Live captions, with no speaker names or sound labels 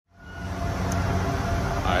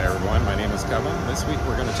is Kevin. This week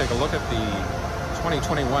we're going to take a look at the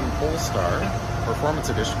 2021 Polestar Performance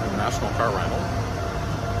Edition from National Car Rental.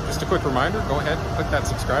 Just a quick reminder, go ahead and click that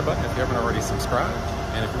subscribe button if you haven't already subscribed.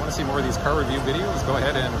 And if you want to see more of these car review videos, go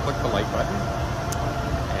ahead and click the like button.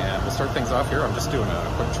 And we'll start things off here. I'm just doing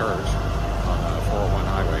a quick charge on the 401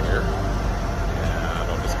 highway here. And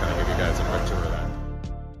I'll just kind of give you guys a quick tour of that.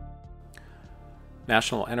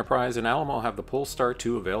 National Enterprise and Alamo have the Polestar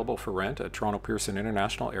 2 available for rent at Toronto Pearson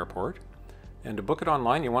International Airport. And to book it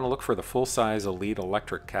online, you want to look for the full-size Elite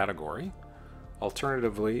Electric category.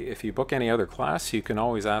 Alternatively, if you book any other class, you can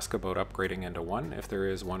always ask about upgrading into one if there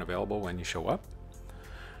is one available when you show up.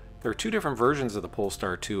 There are two different versions of the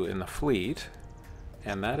Polestar 2 in the fleet,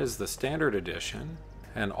 and that is the Standard Edition,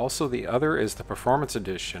 and also the other is the Performance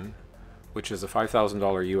Edition, which is a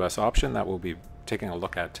 $5,000 US option that we'll be taking a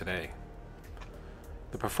look at today.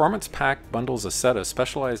 The Performance Pack bundles a set of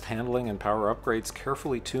specialized handling and power upgrades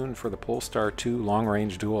carefully tuned for the Polestar 2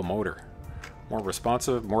 long-range dual motor. More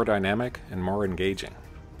responsive, more dynamic, and more engaging.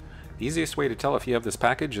 The easiest way to tell if you have this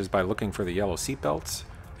package is by looking for the yellow seat belts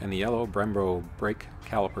and the yellow Brembo brake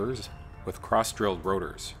calipers with cross-drilled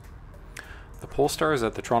rotors. The Polestars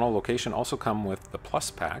at the Toronto location also come with the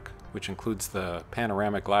Plus Pack, which includes the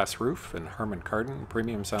panoramic glass roof and Harman Kardon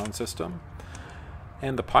premium sound system,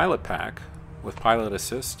 and the Pilot Pack, with pilot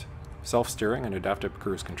assist, self-steering and adaptive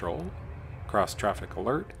cruise control, cross-traffic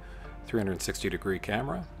alert, 360-degree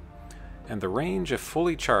camera, and the range, if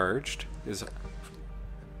fully charged, is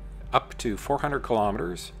up to 400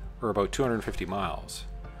 kilometers or about 250 miles.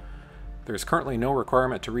 There's currently no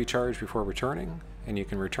requirement to recharge before returning, and you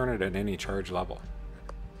can return it at any charge level.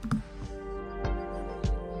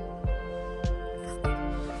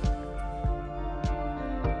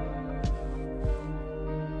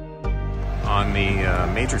 On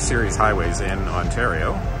the major series highways in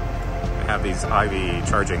Ontario, they have these IV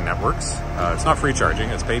charging networks. It's not free charging,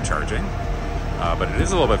 it's paid charging, but it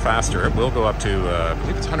is a little bit faster. It will go up to, I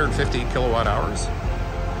believe it's 150 kilowatt hours.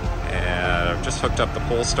 And I've just hooked up the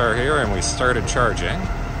Polestar here and we started charging.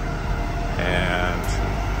 And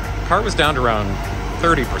the car was down to around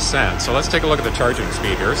 30%, so let's take a look at the charging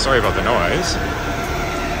speed here. Sorry about the noise.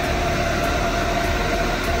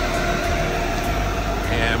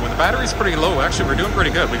 And when the battery's pretty low, actually we're doing pretty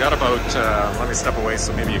good. We got about, let me step away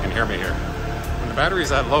so maybe you can hear me here. When the battery's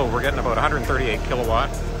that low, we're getting about 138 kilowatt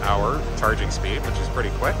hour charging speed, which is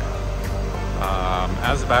pretty quick.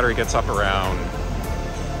 As the battery gets up around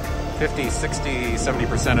 50, 60,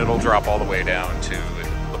 70%, it'll drop all the way down to, it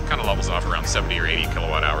kind of levels off around 70 or 80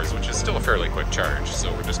 kilowatt hours, which is still a fairly quick charge.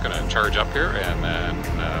 So we're just going to charge up here and then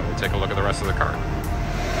we'll take a look at the rest of the car.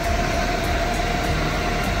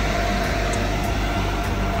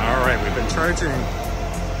 Alright, we've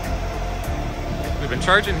been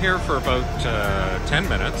charging here for about 10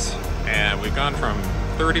 minutes, and we've gone from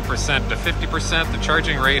 30% to 50%. The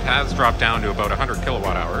charging rate has dropped down to about 100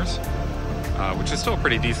 kilowatt hours, which is still a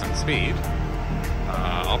pretty decent speed.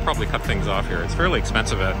 I'll probably cut things off here. It's fairly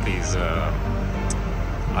expensive at these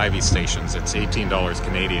IV stations. It's $18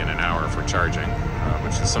 Canadian an hour for charging,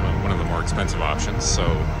 which is one of the more expensive options. So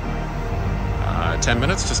 10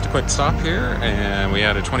 minutes, just a quick stop here, and we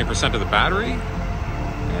added 20% of the battery,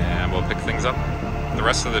 and we'll pick things up the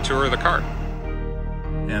rest of the tour of the car.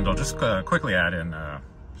 And I'll just quickly add in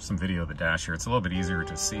some video of the dash here. It's a little bit easier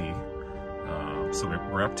to see. So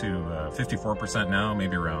we're up to 54% now,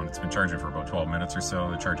 maybe around, it's been charging for about 12 minutes or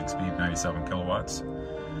so. The charging speed, 97 kilowatts.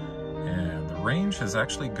 And the range has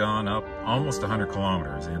actually gone up almost 100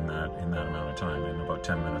 kilometers in that amount of time, in about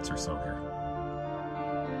 10 minutes or so here.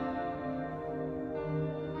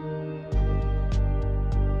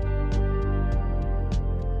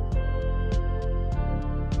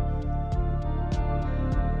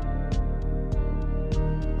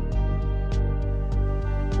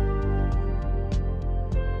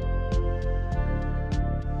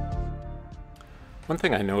 One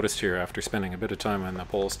thing I noticed here after spending a bit of time on the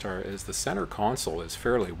Polestar is the center console is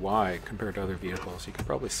fairly wide compared to other vehicles. You can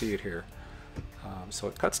probably see it here. So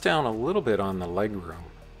it cuts down a little bit on the legroom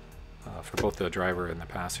for both the driver and the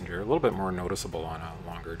passenger. A little bit more noticeable on a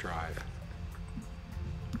longer drive.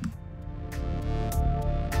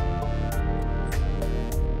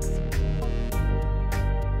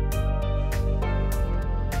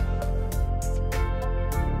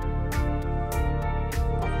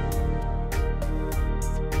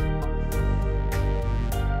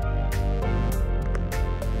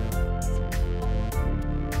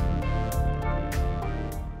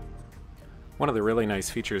 One of the really nice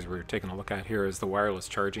features we're taking a look at here is the wireless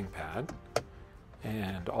charging pad.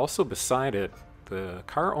 And also beside it, the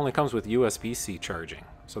car only comes with USB-C charging.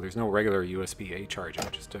 So there's no regular USB-A charging,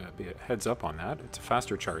 just to be a heads up on that. It's a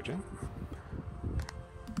faster charging.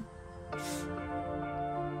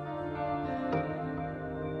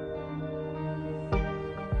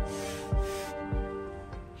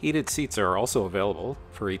 Heated seats are also available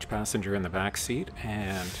for each passenger in the back seat,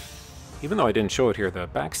 and even though I didn't show it here, the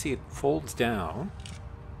back seat folds down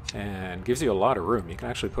and gives you a lot of room. You can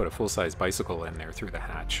actually put a full-size bicycle in there through the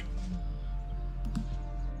hatch.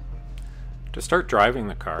 To start driving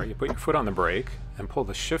the car, you put your foot on the brake and pull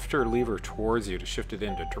the shifter lever towards you to shift it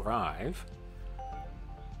into drive.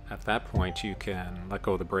 At that point, you can let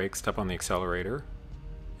go of the brake, step on the accelerator,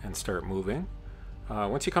 and start moving.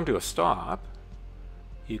 Once you come to a stop,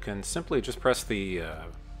 you can simply just press the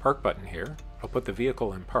park button here. It'll put the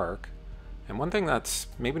vehicle in park. And one thing that's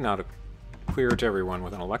maybe not clear to everyone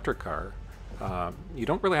with an electric car, you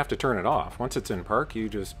don't really have to turn it off. Once it's in park, you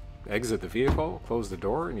just exit the vehicle, close the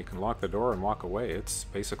door, and you can lock the door and walk away. It's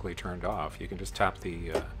basically turned off. You can just tap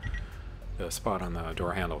the spot on the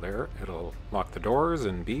door handle there. It'll lock the doors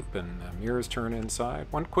and beep, and the mirrors turn inside.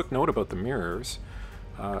 One quick note about the mirrors.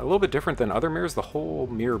 A little bit different than other mirrors, the whole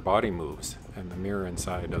mirror body moves, and the mirror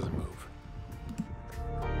inside doesn't move.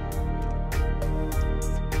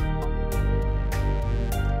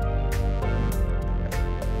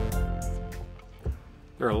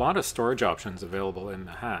 There are a lot of storage options available in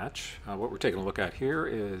the hatch. What we're taking a look at here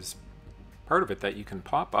is part of it that you can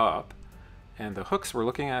pop up, and the hooks we're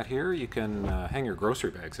looking at here, you can hang your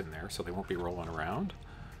grocery bags in there so they won't be rolling around.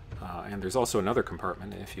 And there's also another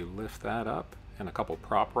compartment if you lift that up, and a couple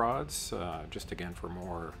prop rods, just again for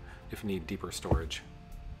more if you need deeper storage.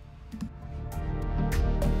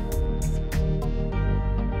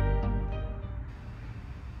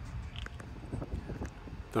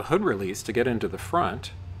 The hood release to get into the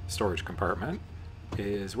front storage compartment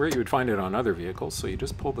is where you would find it on other vehicles, so you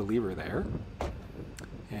just pull the lever there,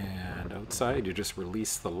 and outside you just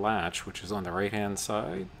release the latch, which is on the right hand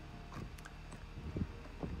side,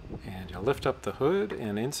 and you'll lift up the hood,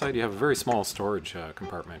 and inside you have a very small storage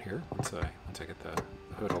compartment here. Once I get the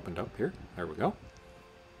hood opened up here, there we go.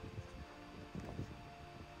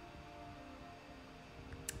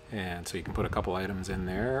 And so you can put a couple items in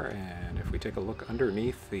there, and if we take a look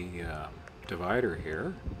underneath the divider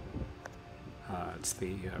here, it's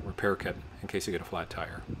the repair kit in case you get a flat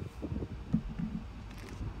tire.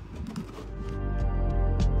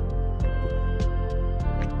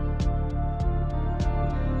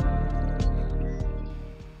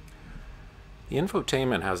 The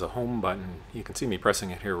infotainment has a home button. You can see me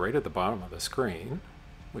pressing it here right at the bottom of the screen,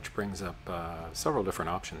 which brings up several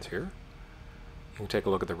different options here. You can take a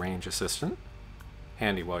look at the range assistant.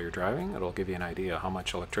 Handy while you're driving. It'll give you an idea how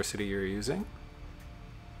much electricity you're using.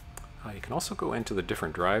 You can also go into the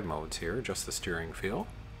different drive modes here, adjust the steering feel.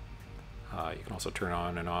 You can also turn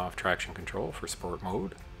on and off traction control for sport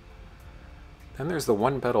mode. Then there's the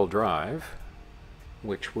one pedal drive,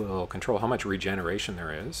 which will control how much regeneration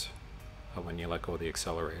there is when you let go of the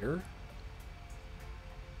accelerator.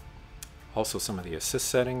 Also, some of the assist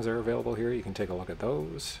settings are available here. You can take a look at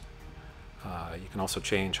those. You can also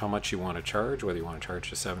change how much you want to charge, whether you want to charge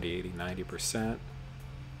to 70, 80, 90%.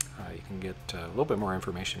 You can get a little bit more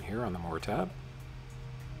information here on the More tab.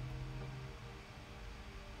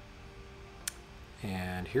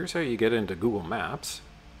 And here's how you get into Google Maps.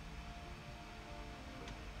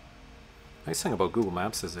 Nice thing about Google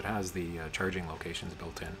Maps is it has the charging locations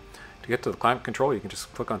built in. To get to the climate control, you can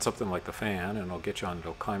just click on something like the fan and it'll get you onto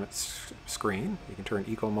a climate screen. You can turn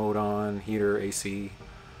eco mode on, heater, AC,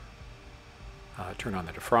 turn on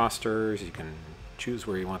the defrosters. You can choose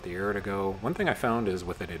where you want the air to go. One thing I found is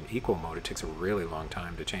with it in eco mode, it takes a really long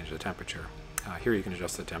time to change the temperature. Here you can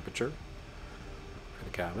adjust the temperature for the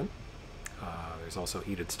cabin. There's also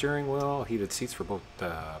heated steering wheel, heated seats for both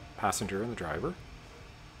the passenger and the driver.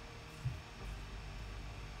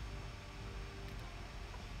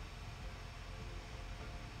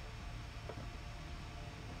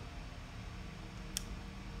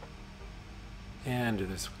 And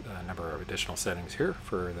there's a number of additional settings here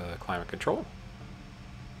for the climate control.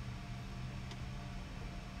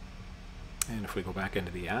 And if we go back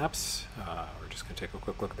into the apps, we're just going to take a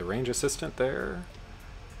quick look at the range assistant there.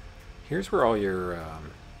 Here's where all your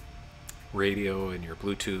radio and your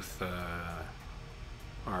Bluetooth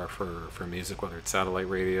are for music, whether it's satellite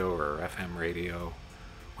radio or FM radio,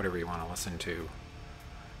 whatever you want to listen to.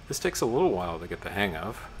 This takes a little while to get the hang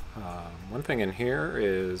of. One thing in here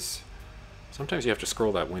is sometimes you have to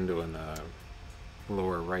scroll that window in the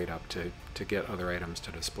lower right up to get other items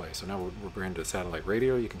to display. So now we're into satellite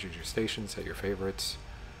radio. You can choose your station, set your favorites.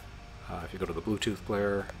 If you go to the Bluetooth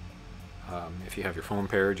player, if you have your phone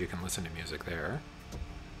paired, you can listen to music there.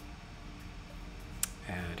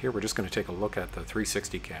 here we're just going to take a look at the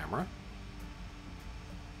 360 camera.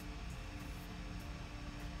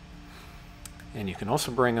 And you can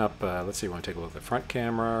also bring up, let's say you want to take a look at the front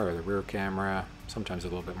camera or the rear camera. Sometimes a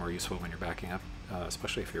little bit more useful when you're backing up,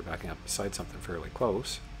 especially if you're backing up beside something fairly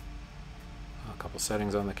close. A couple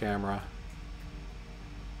settings on the camera.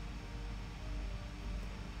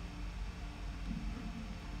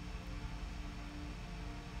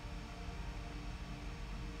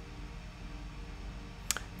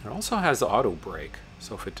 It also has auto brake,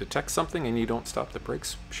 so if it detects something and you don't stop, the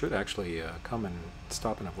brakes should actually come and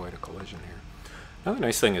stop and avoid a collision here. Another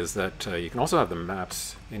nice thing is that you can also have the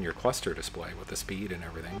maps in your cluster display with the speed and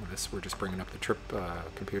everything. This, we're just bringing up the trip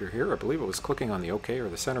computer here. I believe it was clicking on the OK or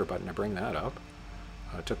the center button to bring that up.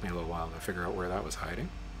 It took me a little while to figure out where that was hiding.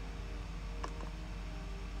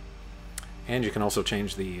 And you can also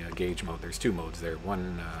change the gauge mode. There's two modes there.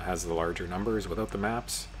 One has the larger numbers without the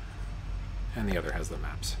maps, and the other has the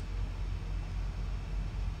maps.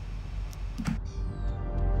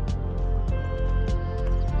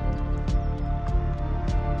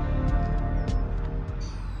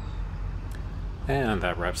 And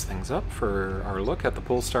that wraps things up for our look at the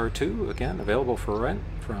Polestar 2, again available for rent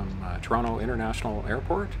from Toronto International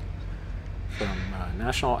Airport, from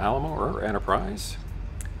National, Alamo, or Enterprise.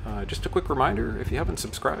 Just a quick reminder, if you haven't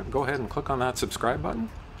subscribed, go ahead and click on that subscribe button.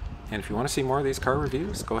 And if you want to see more of these car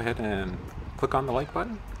reviews, go ahead and click on the like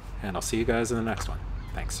button. And I'll see you guys in the next one.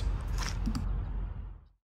 Thanks.